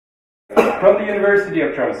From the University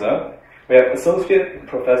of Tromsø, we have Associate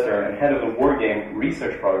Professor and Head of the War Game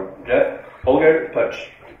Research Project, Holger Pötzsch.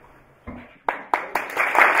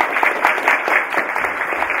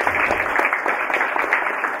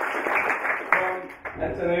 From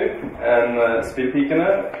NTNU and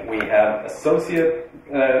Spillpikene, we have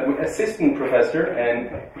Assistant Professor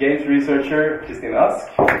and Games Researcher, Kristine Ask.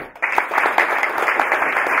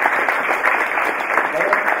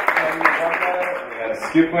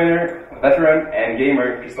 SKUP winner, veteran, and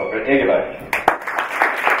gamer Kristoffer Egeberg.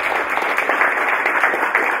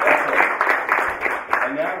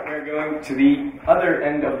 And now we're going to the other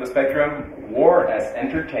end of the spectrum, war as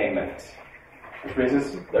entertainment. Which brings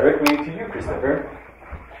us directly to you, Kristoffer.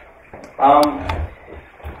 I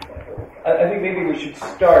think maybe we should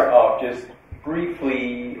start off just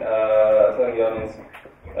briefly telling the audience,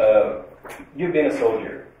 you've been a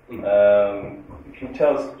soldier. Can you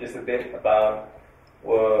tell us just a bit about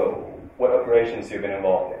what operations you've been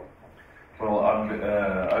involved in? Well,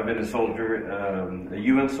 I've been a soldier, a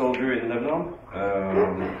UN soldier in Lebanon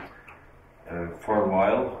for a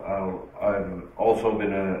while. I've also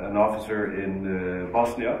been an officer in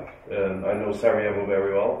Bosnia. I know Sarajevo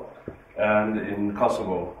very well, and in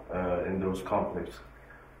Kosovo in those conflicts.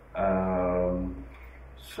 And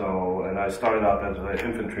I started out as an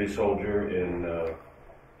infantry soldier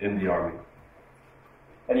in the army.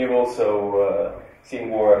 And you've also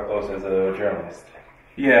seen war up close as a journalist.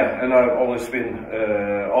 Yeah, and I've always been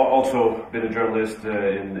also been a journalist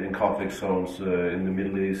in conflict zones in the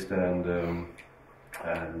Middle East and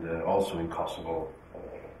also in Kosovo.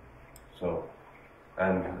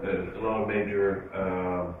 And a lot of major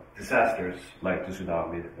disasters like the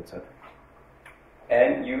tsunami, etc.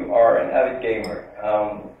 And you are an avid gamer.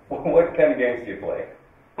 What kind of games do you play?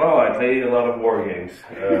 Well, I play a lot of war games.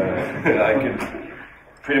 I could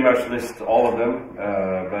pretty much list all of them,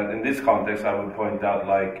 but in this context I would point out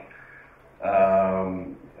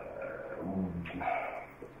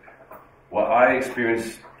what I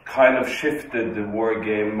experienced kind of shifted the war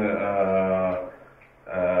game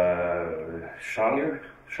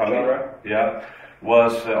genre, yeah,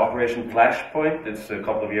 was Operation Flashpoint. It's a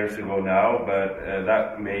couple of years ago now, but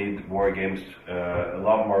that made war games a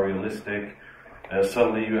lot more realistic.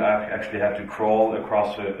 Suddenly you actually have to crawl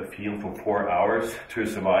across a field for 4 hours to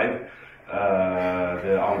survive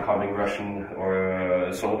the oncoming Russian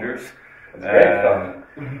or soldiers. It's very fun.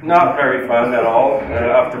 Not very fun at all.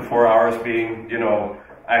 After 4 hours being,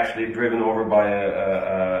 actually driven over by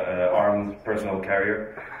a armed personnel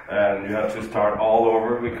carrier, and you have to start all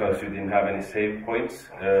over because you didn't have any save points.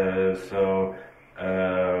 So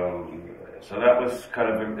that was kind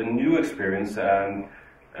of a new experience. And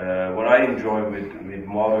what I enjoy with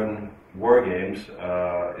modern war games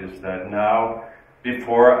is that now,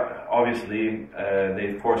 before obviously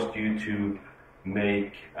they forced you to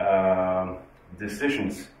make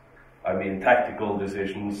decisions. I mean, tactical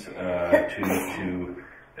decisions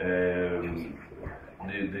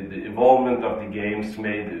the involvement of the games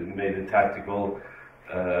made the tactical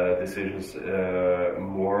decisions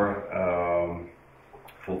more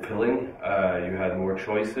fulfilling. You had more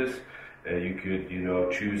choices. You could,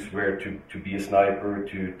 choose where to be a sniper.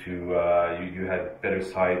 You had better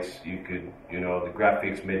sights. You could, the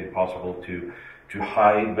graphics made it possible to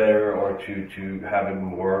hide better or to have a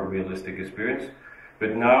more realistic experience.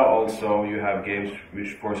 But now also you have games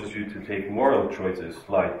which forces you to take moral choices,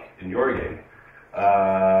 like in your game,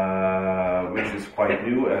 which is quite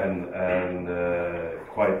new and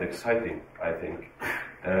quite exciting, I think.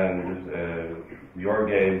 And your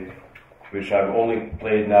game, which I've only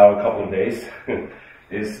played now a couple of days,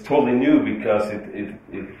 is totally new because it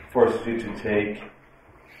forces you to take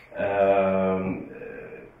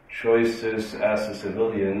choices as a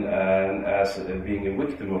civilian and as being a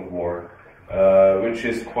victim of war, which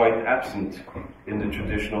is quite absent in the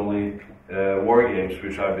traditionally war games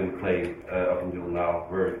which I've been playing up until now,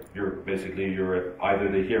 where you're either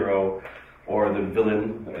the hero or the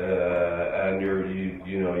villain, and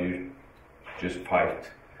you just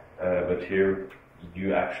fight. But here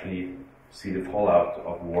you actually see the fallout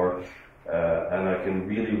of war, and I can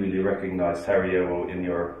really recognize Sarajevo in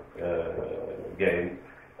your game.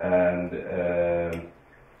 And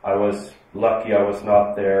I was lucky I was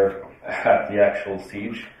not there at the actual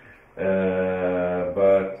siege,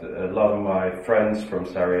 but a lot of my friends from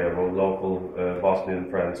Sarajevo, local Bosnian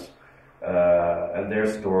friends, and their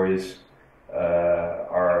stories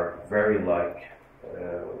are very like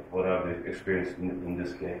what I've experienced in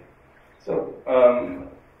this game. So,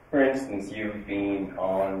 for instance, you've been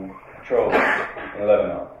on patrol in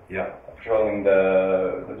Lebanon. Yeah. Patrolling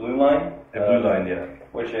the blue line. The blue line, yeah.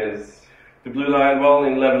 Which is The blue line, well,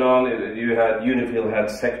 in Lebanon, you had UNIFIL had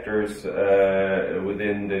sectors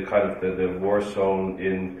within the kind of the war zone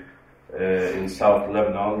in South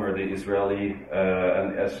Lebanon, where the Israeli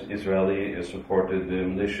and Israeli supported the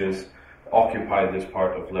militias occupied this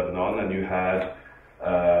part of Lebanon, and you had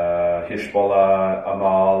Hezbollah,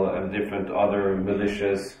 Amal, and different other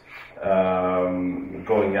militias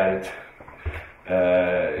going at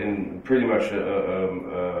it in pretty much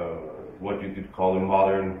what you could call a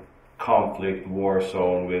modern conflict war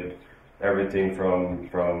zone, with everything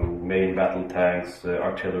from main battle tanks,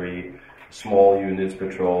 artillery, small units,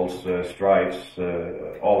 patrols, strikes,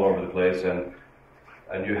 all over the place,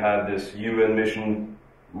 and you had this UN mission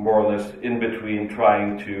more or less in between,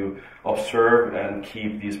 trying to observe and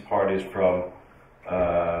keep these parties from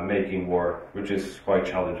making war, which is quite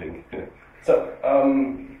challenging. So,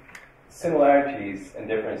 similarities and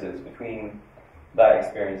differences between that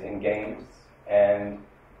experience in games and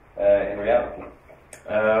in reality?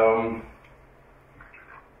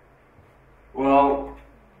 Well,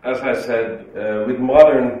 as I said, with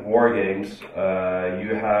modern war games,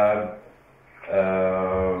 you have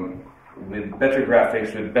with better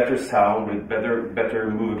graphics, with better sound, with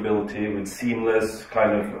better movability, with seamless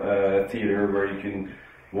kind of theater where you can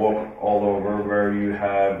walk all over, where you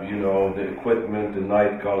have, you know, the equipment, the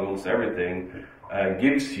night goggles, everything,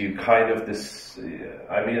 gives you kind of this.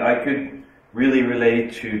 I mean, I could really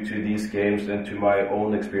relate to these games and to my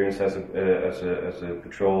own experience as a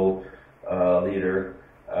patrol leader,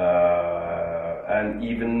 and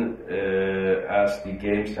even as the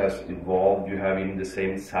games has evolved, you have even the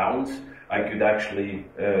same sounds. I could actually,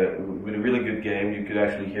 with a really good game, you could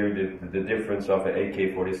actually hear the difference of an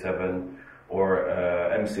AK-47 or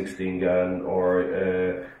M16 gun, or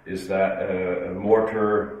is that a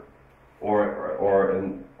mortar or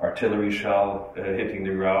an artillery shell hitting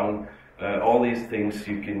the ground. All these things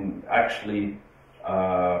you can actually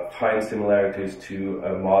find similarities to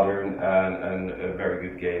a modern and a very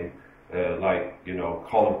good game, like, you know,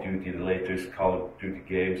 Call of Duty, the latest Call of Duty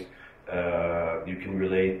games. You can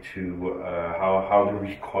relate to how the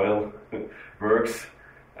recoil works,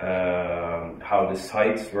 how the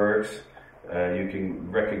sights works. You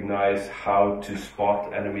can recognize how to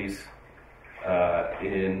spot enemies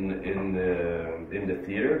in the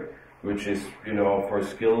theater, which is, you know, for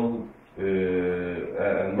skilled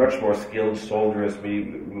and much more skilled soldiers,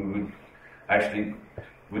 we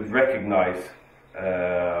would recognize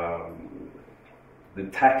the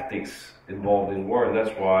tactics involved in war, and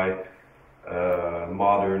that's why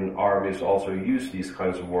modern armies also use these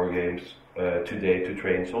kinds of war games today to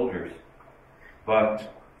train soldiers. But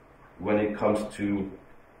when it comes to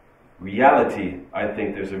reality, I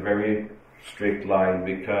think there's a very strict line,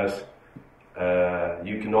 because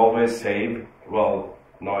you can always save, well,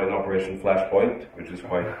 not in Operation Flashpoint, which is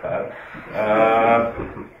quite bad,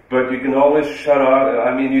 but you can always shut out.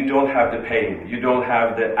 I mean, you don't have the pain, you don't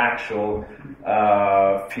have the actual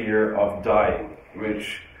fear of dying,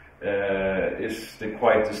 which is the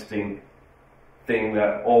quite distinct thing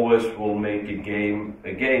that always will make a game,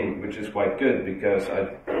 which is quite good, because I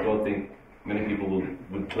don't think many people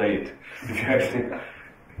would play it if you actually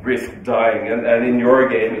risk dying. And in your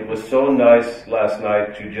game, it was so nice last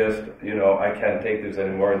night to just, you know, I can't take this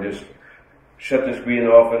anymore, and just shut the screen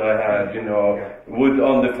off, and I had, you know, wood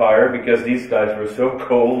on the fire, because these guys were so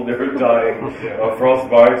cold, they were dying of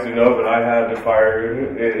frostbites, you know, but I had the fire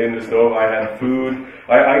in the stove, I had food.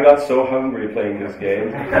 I got so hungry playing this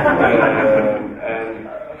game.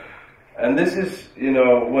 And this is, you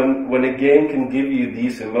know, when a game can give you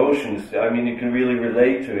these emotions, I mean, you can really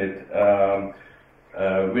relate to it.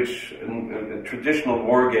 Which a traditional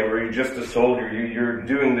war game where you're just a soldier, you're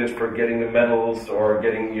doing this for getting the medals or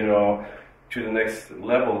getting, you know, to the next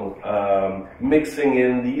level. Mixing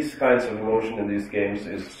in these kinds of emotion in these games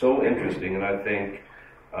is so interesting, and I think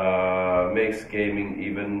makes gaming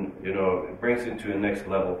even, you know, it brings it to the next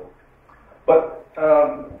level. But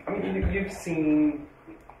I mean, you've seen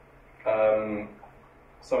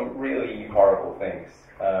some really horrible things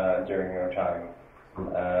during your time.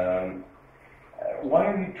 Why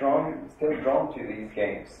are you still drawn to these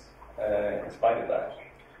games in spite of that?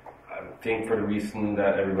 I think for the reason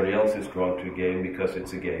that everybody else is drawn to a game, because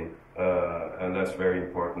it's a game, and that's very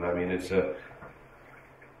important. I mean, it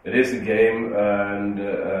is a game, and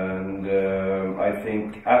I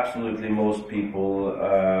think absolutely most people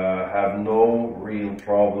have no real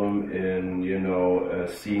problem in, you know,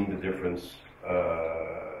 seeing the difference.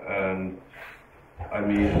 And I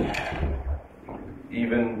mean,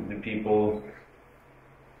 even the people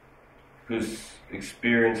who's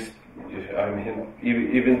experienced, I mean,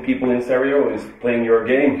 even people in Stereo is playing your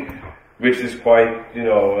game which is quite,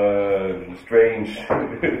 strange.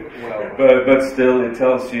 but still, it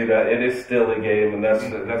tells you that it is still a game, and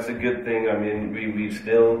that's a good thing. I mean, we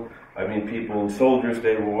still, people, soldiers,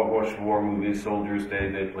 they watch war movies. Soldiers,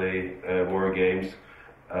 they play war games.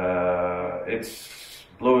 It's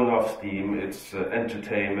blowing off steam. It's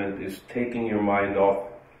entertainment. It's taking your mind off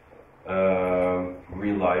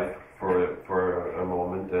real life for a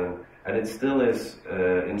moment, and it still is,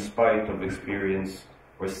 in spite of experience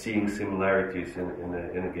or seeing similarities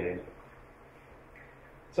in a game.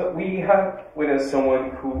 So we have with us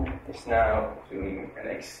someone who is now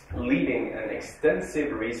leading an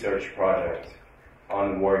extensive research project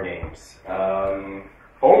on war games.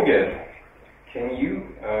 Holger, can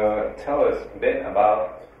you tell us a bit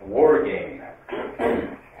about war game?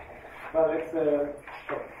 Well, it's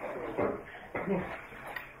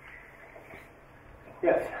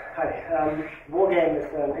yes. Hi. War game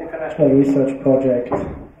is an international research project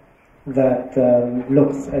that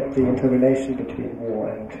looks at the interrelation between war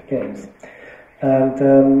and games. And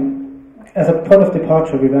as a point of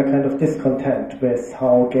departure, we were kind of discontent with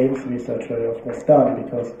how games research very often is done,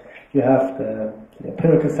 because you have the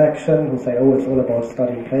empirical section who say, oh, it's all about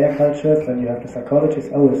studying player cultures, then you have the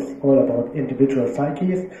psychologists, oh, it's all about individual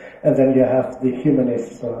psyches, and then you have the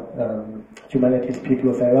humanists or humanities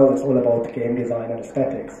people who say, well, it's all about game design and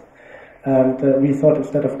aesthetics. And we thought,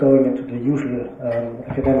 instead of going into the usual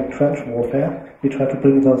academic trench warfare, we try to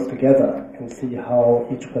bring those together and see how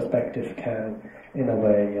each perspective can, in a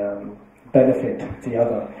way, benefit the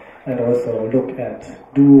other, and also look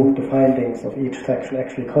at, do the findings of each section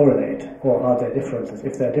actually correlate, or are there differences?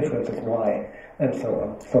 If there are differences, why? And so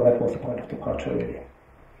on. So that was the point of departure, really.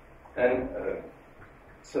 And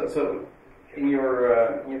so in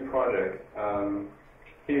your project, can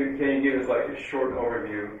you give us like a short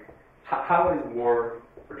overview? How is war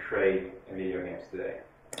portrayed in video games today?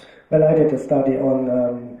 Well, I did a study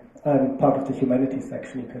on, I'm part of the humanities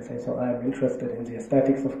section, you can say, so I'm interested in the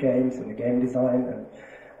aesthetics of games and the game design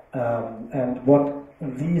and what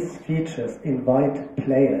these features invite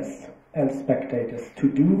players and spectators to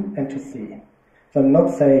do and to see. So I'm not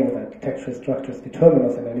saying that textual structures determine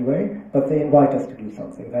us in any way, but they invite us to do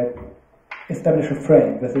something. They establish a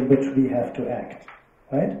frame within which we have to act,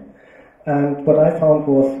 right? And what I found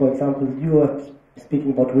was, for example, you were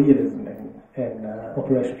speaking about realism in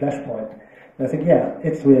Operation Flashpoint. And I think, yeah,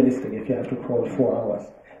 it's realistic if you have to crawl 4 hours.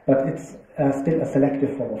 But it's still a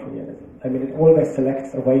selective form of realism. I mean, it always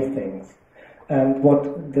selects away things. And what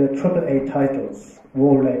the AAA titles,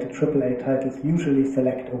 war-related AAA titles, usually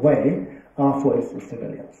select away are, for instance,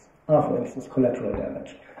 civilians, are, for instance, collateral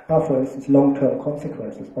damage, are, for instance, long-term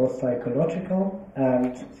consequences, both psychological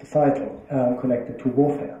and societal, connected to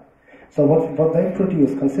warfare. So what they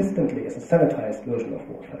produce consistently is a sanitized version of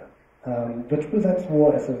warfare, which presents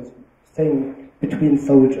war as a thing between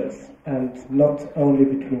soldiers, and not only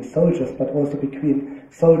between soldiers, but also between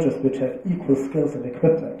soldiers which have equal skills and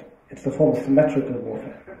equipment. It's a form of symmetrical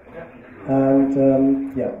warfare.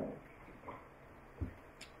 And, yeah.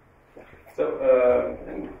 So,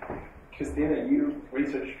 and Kristine, you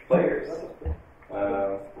research players,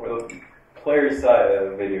 or the player side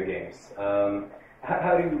of video games.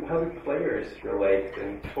 How do players relate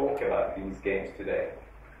and talk about these games today?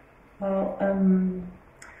 Well,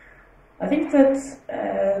 I think that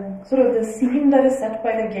sort of the scene that is set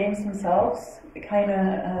by the games themselves kind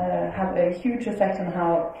of have a huge effect on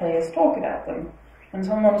how players talk about them. When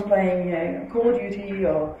someone's playing Call of Duty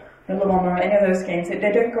or Hvordan or any of those games, they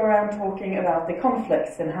don't go around talking about the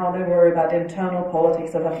conflicts and how they worry about the internal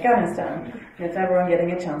politics of Afghanistan, and if everyone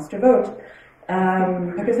getting a chance to vote.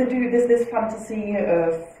 Because they do this fantasy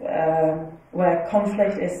of where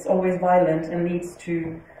conflict is always violent and leads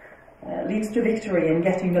to victory and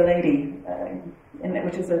getting the lady,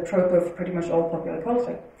 which is a trope of pretty much all popular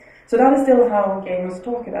culture. So that is still how gamers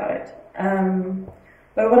talk about it.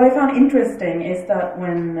 But what I found interesting is that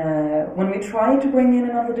when we try to bring in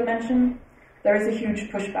another dimension, there is a huge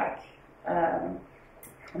pushback.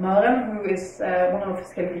 Maren, who is one of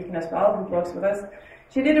Spillpikene as well, who blogs with us,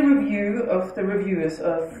 she did a review of the reviewers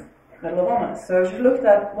of Medal of Honor. So she looked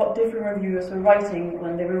at what different reviewers were writing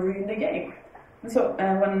when they were reviewing the game. And so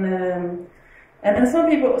and some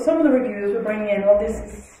of the reviewers were bringing in, well, this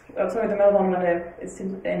is, the Medal of Honor is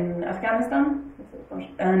in Afghanistan,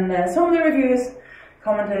 and some of the reviewers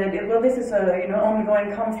commented, well, this is a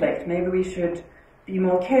ongoing conflict. Maybe we should be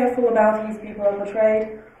more careful about these people are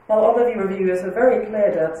portrayed. While other reviewers are very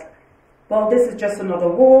clear that, well, this is just another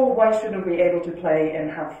war. Why shouldn't we be able to play and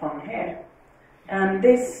have fun here? And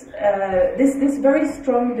this very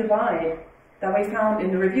strong divide that we found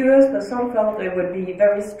in the reviewers, that some felt it would be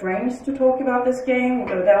very strange to talk about this game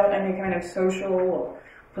without any kind of social or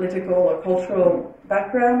political or cultural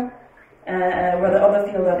background, where the other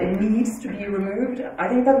feel that it needs to be removed. I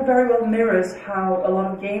think that very well mirrors how a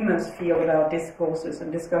lot of gamers feel about discourses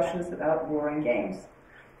and discussions about war and games.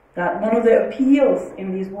 That one of the appeals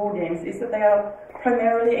in these war games is that they are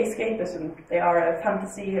primarily escapism. They are a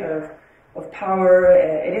fantasy of power.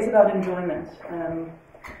 It is about enjoyment.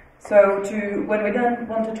 So when we then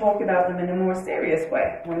want to talk about them in a more serious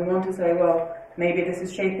way, when we want to say, well, maybe this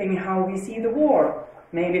is shaping how we see the war,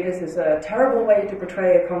 maybe this is a terrible way to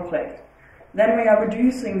portray a conflict, then we are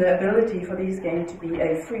reducing the ability for these games to be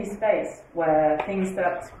a free space where things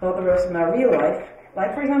that bother us in our real life,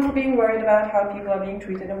 like for example being worried about how people are being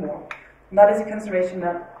treated in war, that is a consideration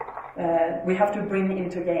that we have to bring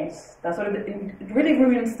into games. That sort of, it really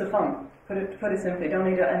ruins the fun. Put it simply, don't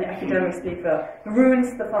need any academic speak for it.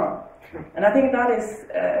 Ruins the fun. And I think that is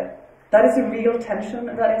a real tension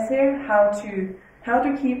that is here, how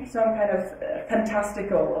to keep some kind of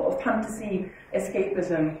fantastical or fantasy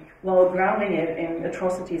escapism while grounding it in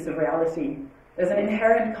atrocities of reality. There's an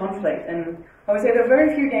inherent conflict, and I would say there are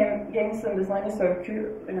very few games and designers, so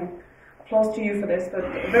applause to you for this, but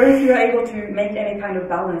very few are able to make any kind of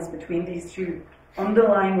balance between these two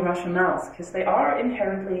underlying rationales, because they are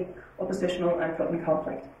inherently oppositional and put in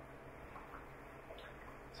conflict.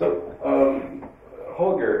 So,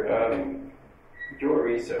 Holger, your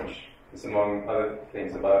research is among other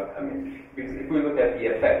things about, because if we look at the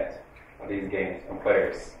effect of these games on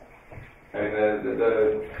players,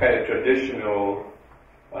 the kind of traditional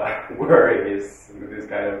worry is this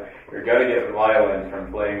kind of, you're going to get violent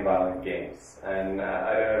from playing violent games. And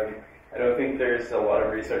I don't think there's a lot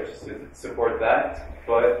of research to support that,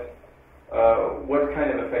 but what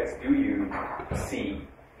kind of effects do you see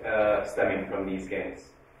stemming from these games?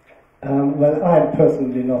 Well, I'm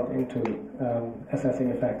personally not into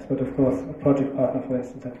assessing effects, but of course a project partner, for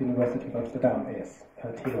instance, at the University of Amsterdam is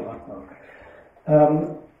Thilo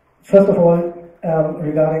Hartmann. First of all,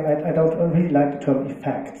 regarding, I don't really like the term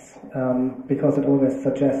effects, because it always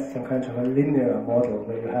suggests some kind of a linear model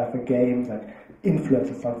where you have a game that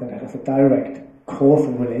influences something that has a direct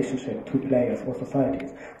causal relationship to players or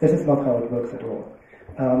societies. This is not how it works at all.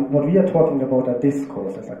 What we are talking about are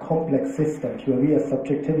discourses, a complex system where we as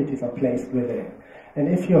subjectivities are placed within. And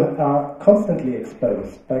if you are constantly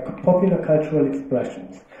exposed by popular cultural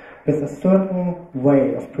expressions with a certain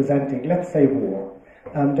way of presenting, let's say, war,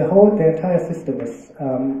 the entire system is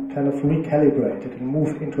kind of recalibrated and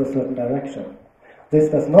moved into a certain direction. This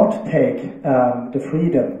does not take the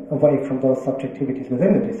freedom away from those subjectivities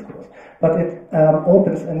within the discourse, but it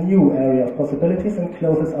opens a new area of possibilities and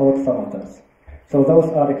closes out some others. So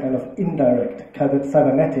those are the kind of indirect, kind of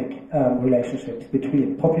cybernetic relationships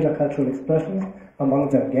between popular cultural expressions, among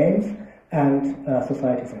them games, and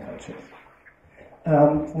societies and cultures.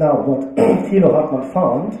 Now, what Thilo Hartmann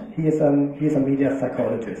found, he is a media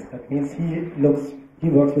psychologist. That means he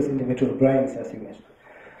works with individual brains, as you mentioned.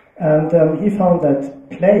 And he found that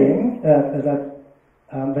playing,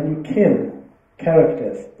 when you kill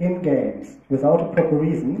characters in games without a proper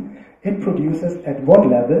reason, it produces at one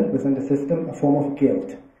level within the system a form of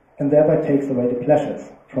guilt, and thereby takes away the pleasures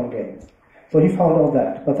from games. So he found all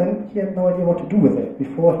that, but then he had no idea what to do with it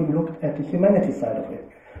before he looked at the humanity side of it.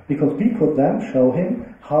 Because we could then show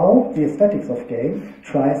him how the aesthetics of game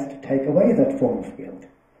tries to take away that form of guilt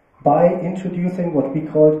by introducing what we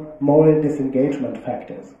call moral disengagement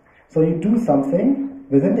factors. So you do something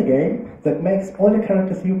within the game that makes all the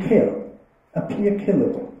characters you kill appear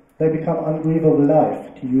killable. They become unbreathable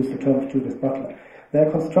life, to use the term of Judith Butler.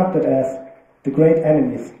 They're constructed as the great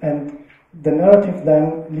enemies, and the narrative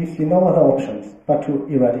then leaves you no other options but to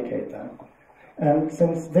eradicate them. And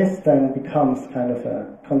since this then becomes kind of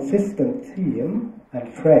a consistent theme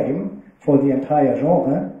and frame for the entire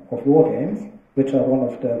genre of war games, which are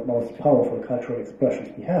one of the most powerful cultural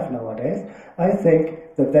expressions we have nowadays, I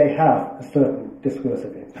think that they have a certain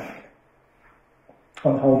discursive impact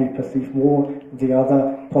on how we perceive war, the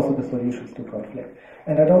other possible solutions to conflict.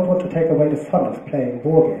 And I don't want to take away the fun of playing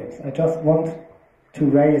war games. I just want to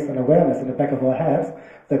raise an awareness in the back of our heads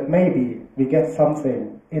that maybe we get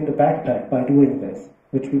something in the backpack by doing this,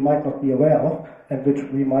 which we might not be aware of, and which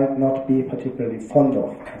we might not be particularly fond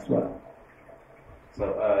of as well. So,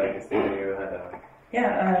 Kristine, you had a...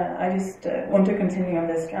 Yeah, I just want to continue on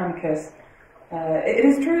this strand, because it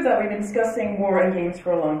is true that we've been discussing war and games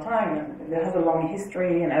for a long time, and it has a long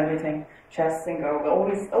history and everything, chess and Go,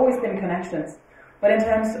 always been connections. But in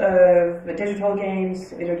terms of digital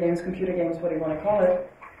games, video games, computer games, what do you want to call it,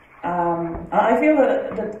 I feel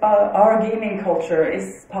that our gaming culture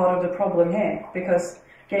is part of the problem here, because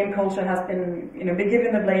game culture has been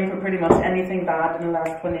given the blame for pretty much anything bad in the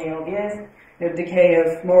last 20 odd years. The decay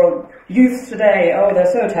of moral youth today,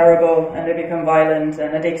 they're so terrible, and they become violent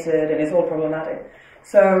and addicted, and it's all problematic.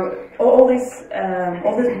 So all this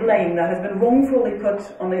blame that has been wrongfully put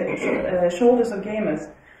on the shoulders of gamers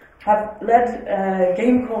have led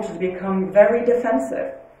game culture to become very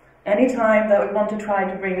defensive. Anytime that we want to try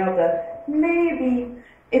to bring up that maybe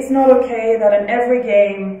it's not okay that in every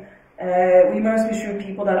game we mostly shoot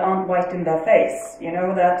people that aren't white in their face,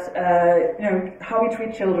 how we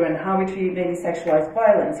treat children, how we treat maybe sexualized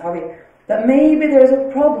violence, that maybe there's a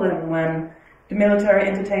problem when the military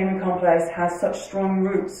entertainment complex has such strong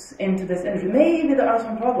roots into this industry. Maybe there are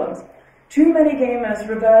some problems. Too many gamers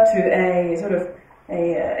revert to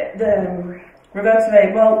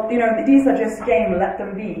these are just games, let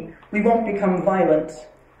them be. We won't become violent.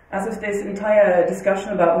 As if this entire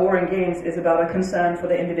discussion about war in games is about a concern for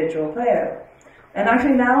the individual player. And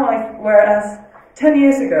actually now, whereas 10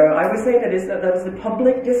 years ago, I would say that was the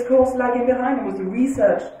public discourse lagging behind, it was the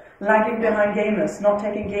research lagging behind gamers, not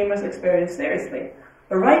taking gamers' experience seriously.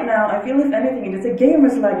 But right now, I feel if anything, it is the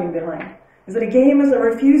gamers lagging behind. Is that the gamers are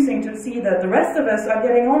refusing to see that the rest of us are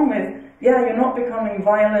getting on with, you're not becoming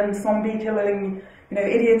violent, zombie-killing,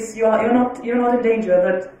 idiots, you're not in danger,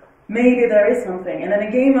 but maybe there is something. And then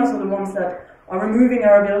the gamers are the ones that are removing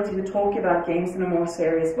our ability to talk about games in a more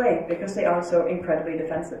serious way, because they are so incredibly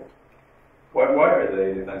defensive. Why are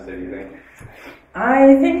they defensive, do you think?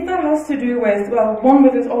 I think that has to do with, one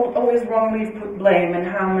with this always wrongly put blame, and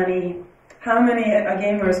how many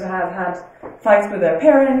gamers have had fights with their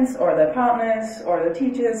parents or their partners or their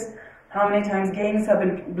teachers, how many times games have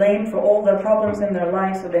been blamed for all their problems in their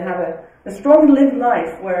life, so they have a strong lived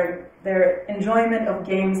life where their enjoyment of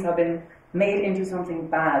games have been made into something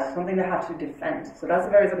bad, something they have to defend. So that's a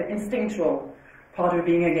very sort of instinctual part of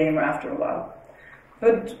being a gamer after a while.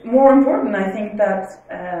 But more important, I think that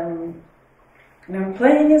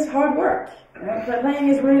playing is hard work. Playing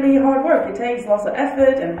is really hard work. It takes lots of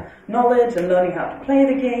effort and knowledge and learning how to play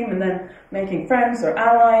the game, and then making friends or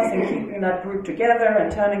allies and keeping that group together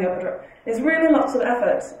and turning up. It's really lots of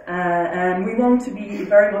effort, and we want to be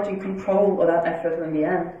very much in control of that effort in the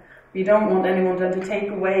end. We don't want anyone to take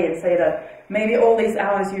away and say that maybe all these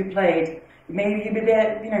hours you played, maybe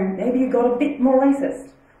you got a bit more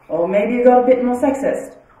racist, or maybe you got a bit more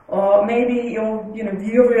sexist, or maybe your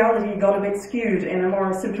view of reality got a bit skewed in a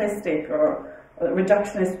more simplistic or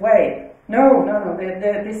reductionist way. No.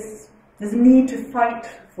 This need to fight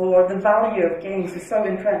for the value of games is so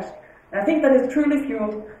entrenched. And I think that is truly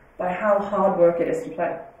fueled by how hard work it is to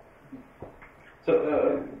play.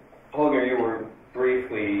 So, Holger, you were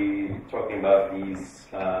briefly talking about these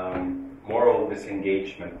moral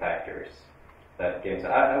disengagement factors that games.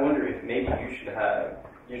 I wonder if maybe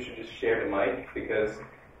you should just share the mic, because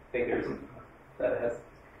I think that has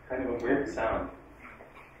kind of a weird sound.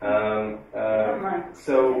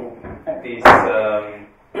 So these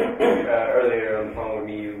earlier on the phone with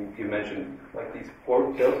me, you mentioned like these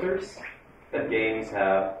 4 filters that games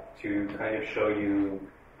have to kind of show you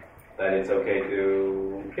that it's okay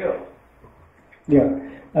to kill. Yeah,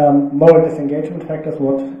 moral disengagement factors,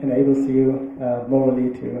 what enables you morally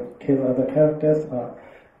to kill other characters, are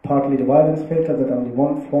partly the violence filter, that only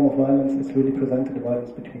one form of violence is really presented, the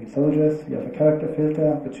violence between soldiers. You have a character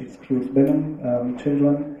filter, which excludes women,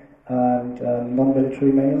 children, and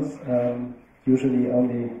non-military males. Usually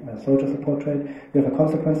only soldiers are portrayed. You have a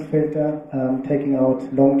consequence filter, taking out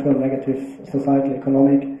long-term negative societal,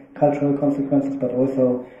 economic, cultural consequences, but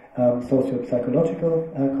also socio-psychological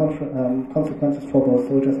consequences for both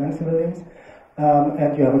soldiers and civilians.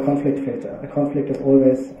 And you have a conflict filter. A conflict is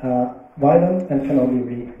always violent and can only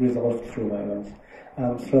be resolved through violence.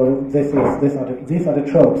 So these are the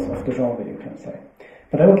tropes of the genre, you can say.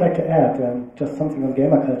 But I would like to add just something on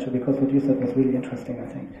gamer culture, because what you said was really interesting, I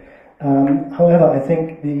think. However, I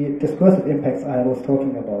think the discursive impacts I was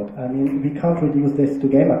talking about, I mean, we can't reduce this to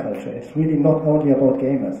gamer culture. It's really not only about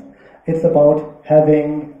gamers. It's about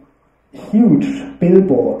having huge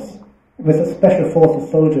billboards with a special forces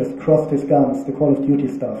soldiers crossed his guns, the Call of Duty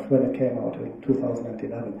stuff, when it came out in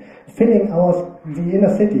 2011, filling the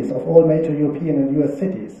inner cities of all major European and US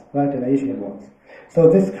cities, right, and Asian ones. So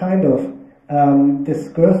this kind of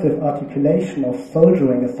discursive articulation of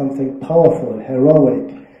soldiering as something powerful,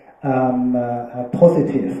 heroic,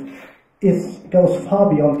 positive, goes far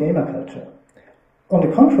beyond gamer culture. On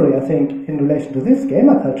the contrary, I think in relation to this,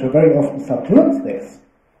 gamer culture very often subverts this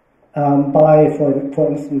by, for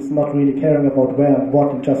instance, not really caring about where and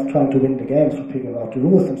what and just trying to win the games or figuring out the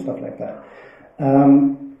rules and stuff like that.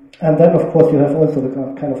 And then, of course, you have also the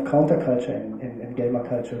kind of counterculture in gamer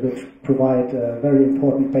culture, which provide a very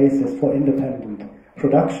important basis for independent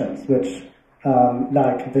productions, which,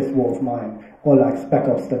 like this War of Mine, or like Spec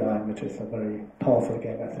Ops: The Line, which is a very powerful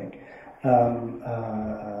game, I think,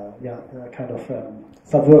 kind of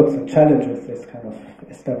subverts and challenges this kind of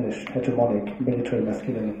established hegemonic military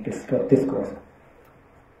masculine discourse.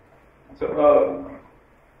 So,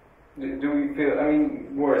 do we feel? I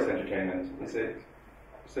mean, war is entertainment. Is it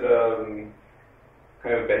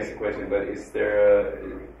kind of a basic question? But is there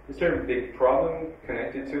a big problem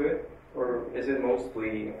connected to it, or is it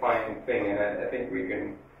mostly a fine thing? And I think we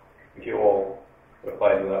can all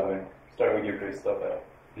apply to that one. Starting with you, Kristoffer.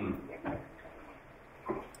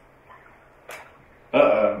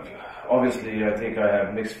 Obviously, I think I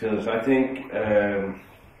have mixed feelings. I think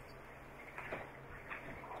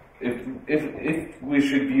if we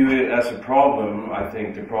should view it as a problem, I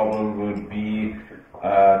think the problem would be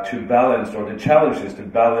to balance, or the challenge is to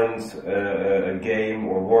balance a game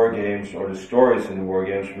or war games or the stories in the war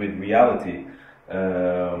games with reality.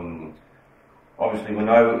 Obviously, when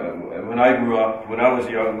I grew up, when I was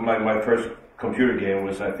young, my first computer game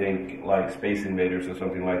was, I think, like Space Invaders or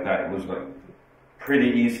something like that. It was like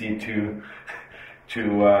pretty easy to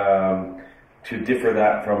differ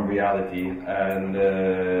that from reality, and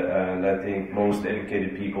I think most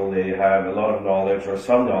educated people, they have a lot of knowledge or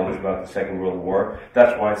some knowledge about the Second World War.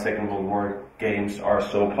 That's why Second World War games are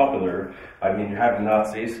so popular. I mean, you have the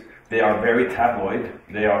Nazis. They are very tabloid.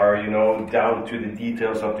 They are, down to the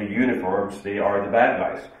details of the uniforms. They are the bad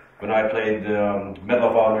guys. When I played Medal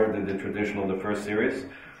of Honor, the traditional, the first series,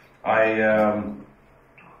 I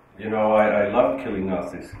loved killing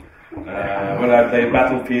Nazis. When I played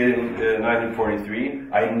Battlefield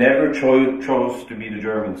 1943, I never chose to be the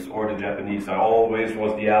Germans or the Japanese. I always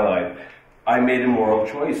was the Allied. I made a moral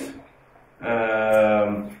choice,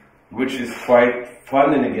 which is quite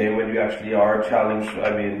fun in a game when you actually are challenged.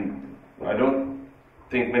 I mean, I don't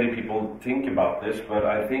think many people think about this, but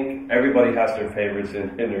I think everybody has their favorites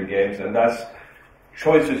in their games, and that's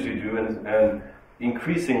choices you do, and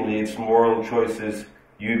increasingly it's moral choices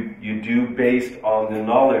you do based on the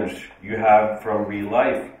knowledge you have from real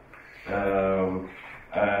life.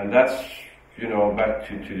 And that's, back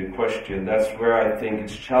to the question, that's where I think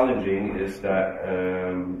it's challenging, is that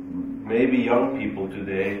maybe young people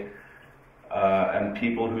today and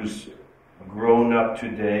people who's grown up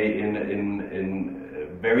today in a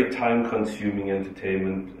very time-consuming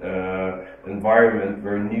entertainment environment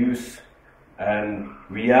where news and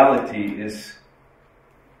reality is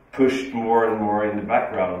pushed more and more in the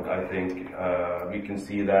background. I think we can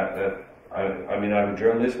see that I'm a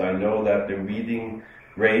journalist. I know that the reading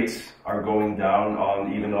rates are going down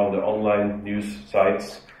even on the online news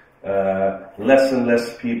sites. Less and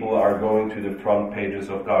less people are going to the front pages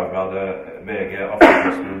of Dagbladet, VG,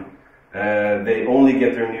 Aftenposten. They only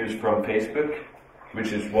get their news from Facebook,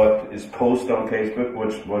 which is what is posted on Facebook,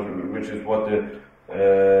 which is what the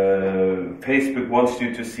Facebook wants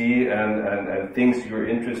you to see, and things you're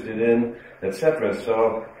interested in, etc.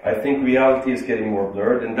 So I think reality is getting more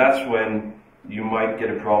blurred, and that's when you might get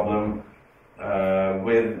a problem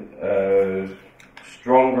with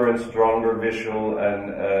stronger and stronger visual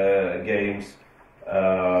and games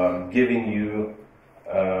giving you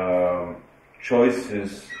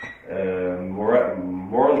choices,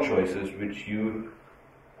 moral choices, which you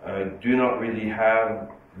do not really have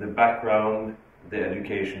the background, the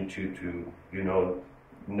education to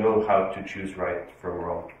know how to choose right from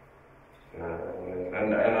wrong.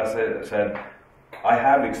 And as I said, I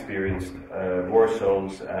have experienced war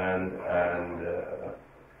zones and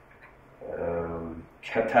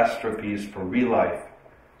catastrophes from real life,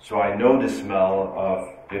 so I know the smell of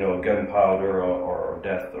gunpowder or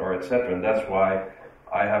death or etc. And that's why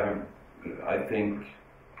I have I think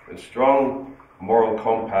a strong moral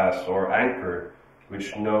compass or anchor,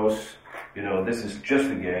 which knows this is just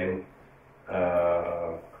a game.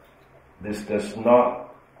 This does not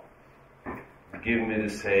give me the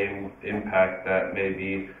same impact that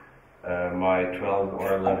maybe my 12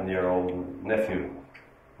 or 11-year-old nephew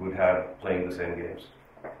would have playing the same games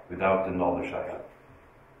without the knowledge I have.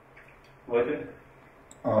 Wojciech?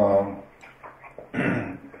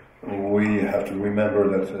 We have to remember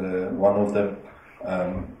that one of the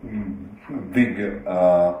big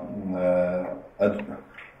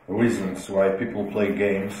reasons why people play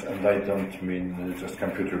games, and I don't mean just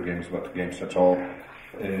computer games, but games at all,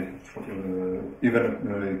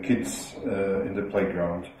 even kids in the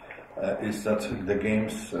playground, is that the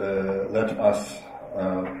games let us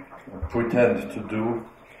pretend to do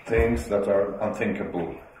things that are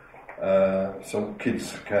unthinkable. so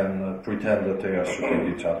kids can pretend that they are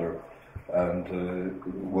shooting each other. And,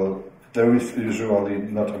 well, there is usually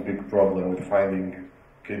not a big problem with finding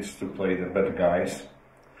kids to play the bad guys.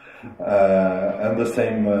 And the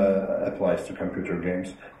same applies to computer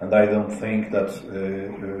games. And I don't think that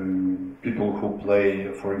people who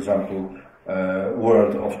play, for example,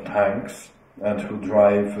 World of Tanks and who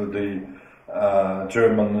drive the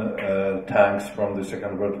German tanks from the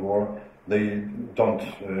Second World War, they don't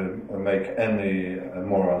make any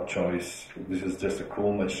moral choice. This is just a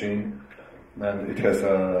cool machine, and it has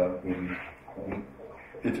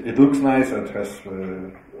it looks nice. It has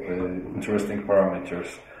interesting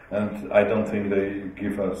parameters, and I don't think they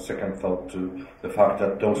give a second thought to the fact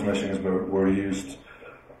that those machines were used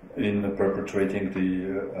in perpetrating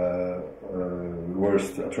the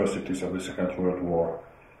worst atrocities of the Second World War.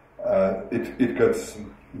 It gets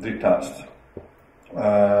detached.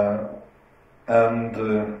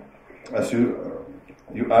 And as you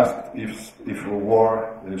asked if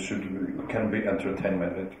war can be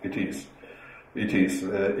entertainment, it is. It is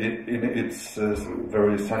in its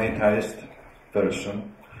very sanitized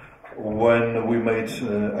version. When we made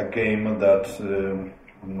a game that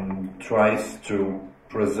tries to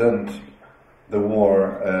present the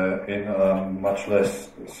war in a much less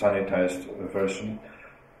sanitized version,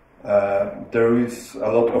 there is a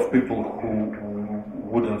lot of people who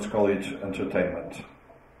wouldn't call it entertainment.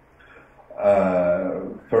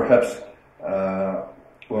 Perhaps,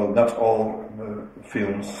 well, not all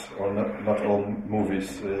films or not all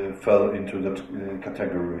movies fell into that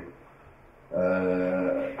category.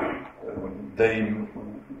 They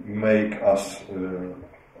make us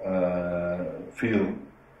feel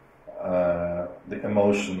the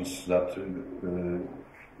emotions that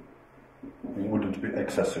wouldn't be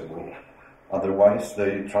accessible. Otherwise,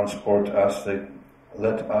 they transport us, they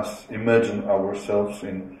let us imagine ourselves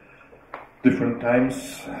in different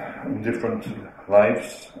times, in different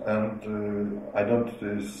lives, and I don't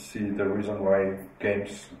see the reason why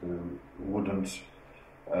games wouldn't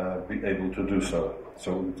be able to do so.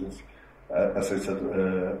 So, it is, as I said,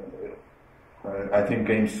 I think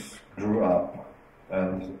games grew up,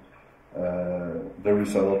 and there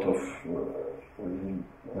is a lot of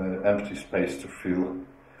empty space to fill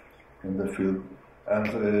in the field.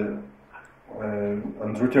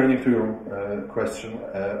 And returning to your question,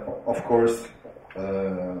 of course,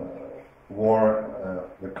 war,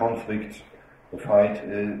 the conflict, the fight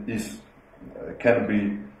can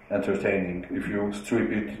be entertaining if you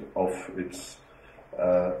strip it of its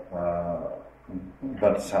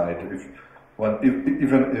bad side.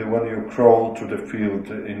 Even when you crawl to the field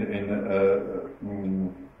in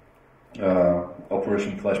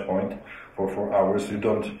Operation Flashpoint for 4 hours, you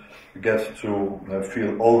don't get to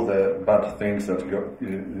feel all the bad things that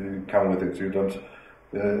come with it. You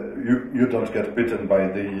don't get bitten by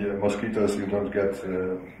the mosquitoes. You don't get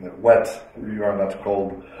wet. You are not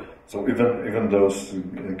cold. So even those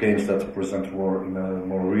games that present war in a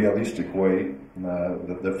more realistic way,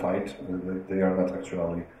 the fight, they are not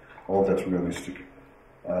actually all that realistic.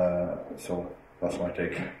 So that's my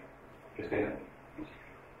take. Kristine?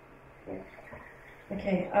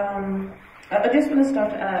 Okay, I just want to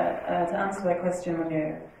start to answer that question when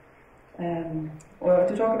you, or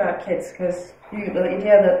to talk about kids, because the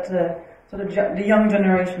idea that sort of the young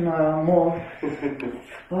generation are more,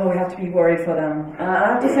 we have to be worried for them.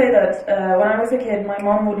 I have to say that when I was a kid, my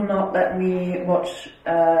mom would not let me watch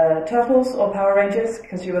Turtles or Power Rangers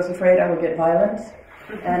because she was afraid I would get violent.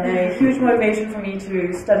 And a huge motivation for me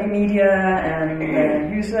to study media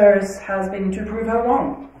and users has been to prove her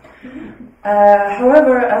wrong.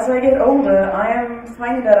 However, as I get older, I am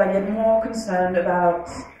finding that I get more concerned about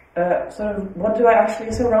sort of what do I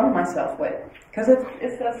actually surround myself with. Because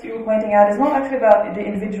it's, as you were pointing out, it's not actually about the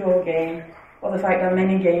individual game or the fact that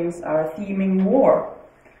many games are theming war.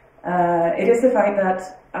 It is the fact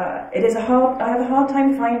that I have a hard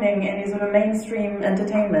time finding any sort of mainstream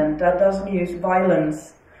entertainment that doesn't use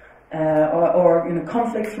violence or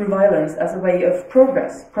conflict through violence as a way of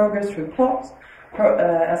progress through plot,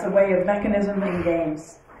 as a way of mechanism in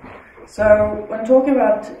games. So when talking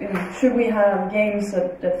about should we have games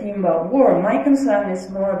that theme about war, my concern is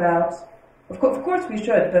more about, of course we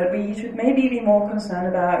should, but we should maybe be more concerned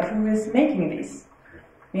about who is making these.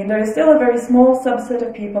 I mean, there is still a very small subset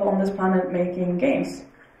of people on this planet making games,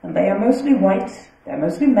 and they are mostly white, they're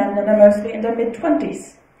mostly men, and they're mostly in their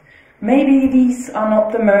mid-20s. Maybe these are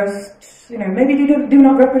not the most, maybe they do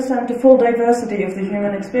not represent the full diversity of the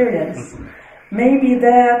human experience. Maybe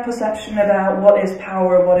their perception about what is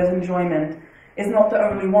power, what is enjoyment, is not the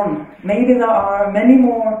only one. Maybe there are many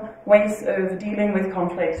more ways of dealing with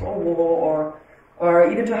conflicts or war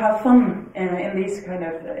or even to have fun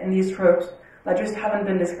in these tropes that just haven't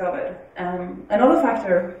been discovered. Another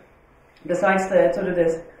factor, besides the sort of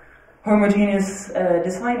this homogeneous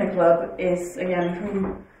designer club, is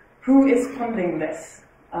again who is funding this.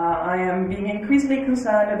 I am being increasingly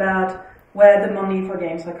concerned about where the money for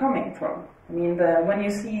games are coming from. I mean, when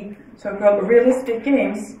you see so-called realistic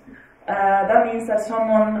games, that means that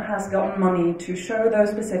someone has gotten money to show those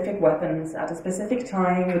specific weapons at a specific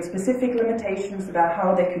time with specific limitations about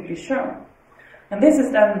how they could be shown. And this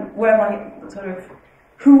is then where my sort of,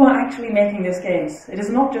 who are actually making these games. It is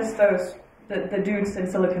not just the dudes in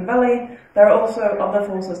Silicon Valley, there are also other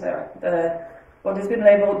forces there. What has been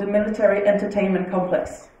labeled the military entertainment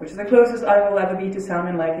complex, which is the closest I will ever be to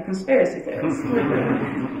sounding like a conspiracy theorist.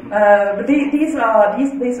 But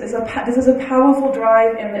this is a powerful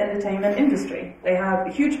drive in the entertainment industry. They have a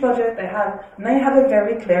huge budget, they have a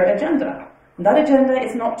very clear agenda. And that agenda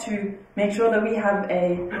is not to make sure that we have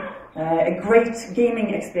a great gaming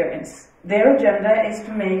experience. Their agenda is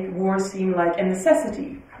to make war seem like a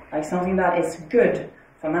necessity, like something that is good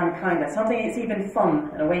for mankind, that something is even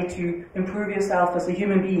fun, and a way to improve yourself as a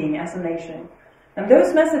human being, as a nation. And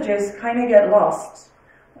those messages kind of get lost.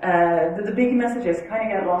 The big messages kind of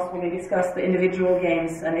get lost when we discuss the individual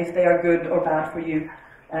games and if they are good or bad for you,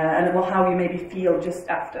 and how you maybe feel just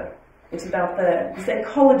after. It's about the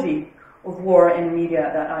ecology of war in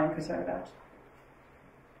media that I'm concerned about.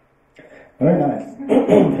 Very nice.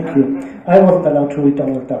 Thank you. I wasn't allowed to read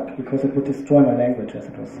Donald Duck because it would destroy my language, as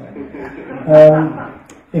it was said.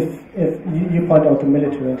 If you point out the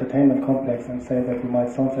military entertainment complex and say that you might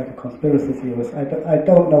sound like a conspiracy theorist, I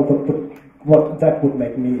don't know what that would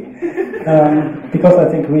make me. Because I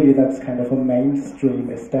think really that's kind of a mainstream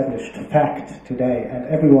established fact today. And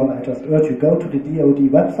everyone, I just urge you, go to the DoD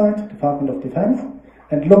website, Department of Defense,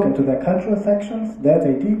 and look into their cultural sections. There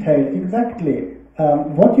they detail exactly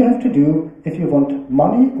what you have to do if you want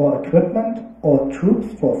money or equipment or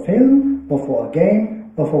troops for film or for a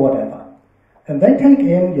game or for whatever. And they take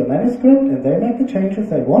in your manuscript and they make the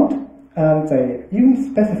changes they want, and they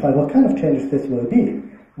even specify what kind of changes this will be.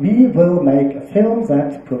 We will make a film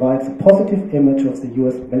that provides a positive image of the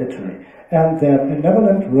US military and their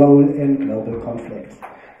benevolent role in global conflicts.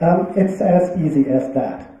 It's as easy as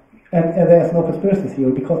that. And there's no conspiracy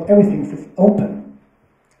theory because everything is open.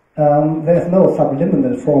 There's no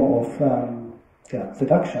subliminal form of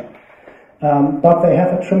seduction. But they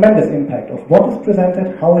have a tremendous impact of what is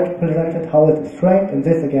presented, how it's presented, how it is framed, and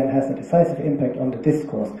this again has a decisive impact on the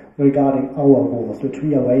discourse regarding our wars, which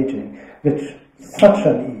we are waging, which such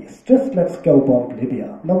an ease. Just let's go bomb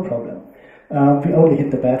Libya, no problem. We only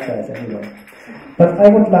hit the bad guys anyway. But I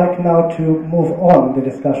would like now to move on the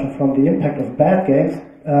discussion from the impact of bad games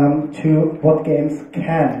to what games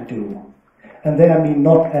can do. And there I mean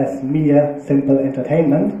not as mere simple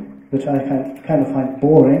entertainment, which I kind of find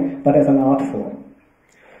boring, but as an art form.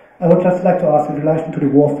 I would just like to ask in relation to the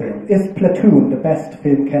war film, is Platoon the best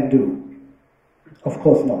film can do? Of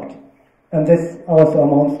course not. And this also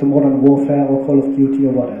amounts to modern warfare or Call of Duty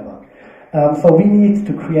or whatever. So we need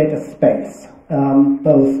to create a space,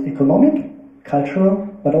 both economic, cultural,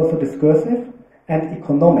 but also discursive, and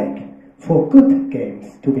economic, for good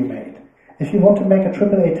games to be made. If you want to make a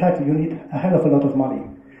AAA title, you need a hell of a lot of money.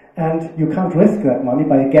 And you can't risk that money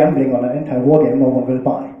by gambling on an entire war game no one will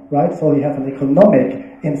buy, right? So you have an economic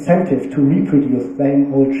incentive to reproduce the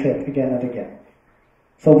same old shit again and again.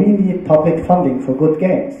 So we need public funding for good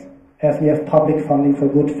games, as we have public funding for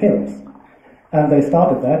good films. And they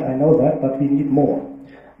started that, I know that, but we need more.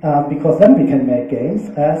 Because then we can make games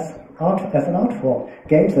as an art form.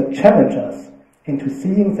 Games that challenge us into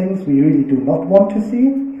seeing things we really do not want to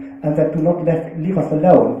see, and that do not leave us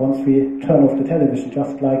alone once we turn off the television,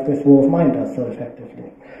 just like this War of Mine does so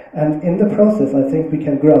effectively. And in the process, I think we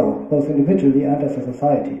can grow, both individually and as a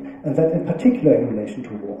society, and that in particular in relation to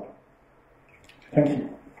war. Thank you.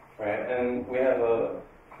 Right, and we have a...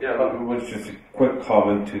 Yeah, but just a quick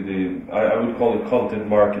comment to the, I would call it content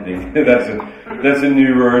marketing. that's a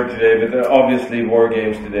new word today, but obviously war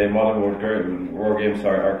games today, modern war games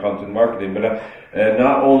are content marketing, but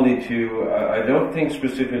not only to, I don't think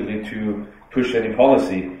specifically to push any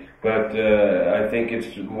policy, but I think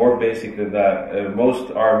it's more basic than that.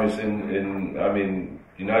 Most armies in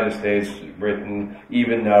United States, Britain,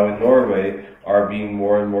 even now in Norway, are being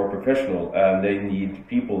more and more professional, and they need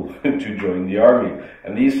people to join the army.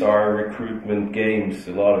 And these are recruitment games.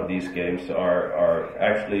 A lot of these games are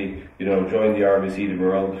actually, join the army, see the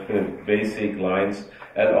world, basic lines.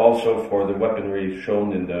 And also for the weaponry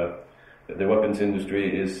shown in the weapons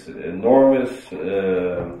industry is enormous,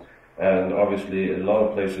 and obviously a lot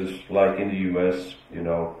of places, like in the US,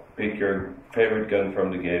 pick your favorite gun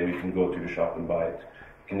from the game, you can go to the shop and buy it.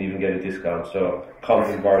 You can even get a discount. So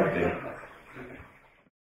content marketing